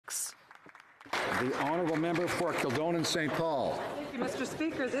The honourable member for Kildonan-St. Paul. Thank you, Mr.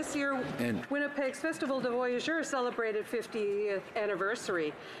 Speaker. This year, Winnipeg's Festival de Voyageur celebrated 50th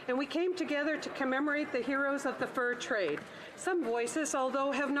anniversary, and we came together to commemorate the heroes of the fur trade. Some voices,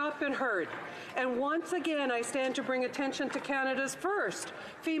 although, have not been heard. And once again, I stand to bring attention to Canada's first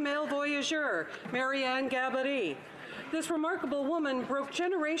female voyageur, Marie-Anne Gaboury. This remarkable woman broke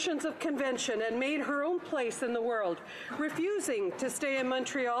generations of convention and made her own place in the world. Refusing to stay in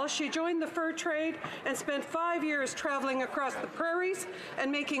Montreal, she joined the fur trade and spent 5 years traveling across the prairies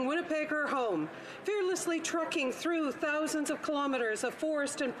and making Winnipeg her home. Fearlessly trekking through thousands of kilometers of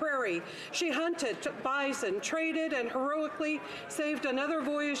forest and prairie, she hunted bison, traded, and heroically saved another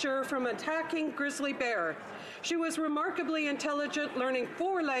voyageur from attacking grizzly bear. She was remarkably intelligent, learning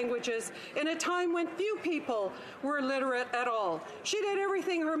 4 languages in a time when few people were literate at all. She did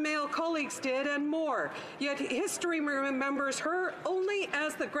everything her male colleagues did and more, yet history remembers her only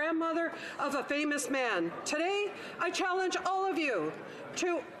as the grandmother of a famous man. Today, I challenge all of you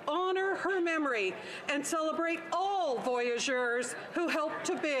to honor her memory and celebrate all voyageurs who helped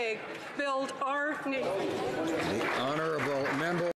to build our nation. The honourable member.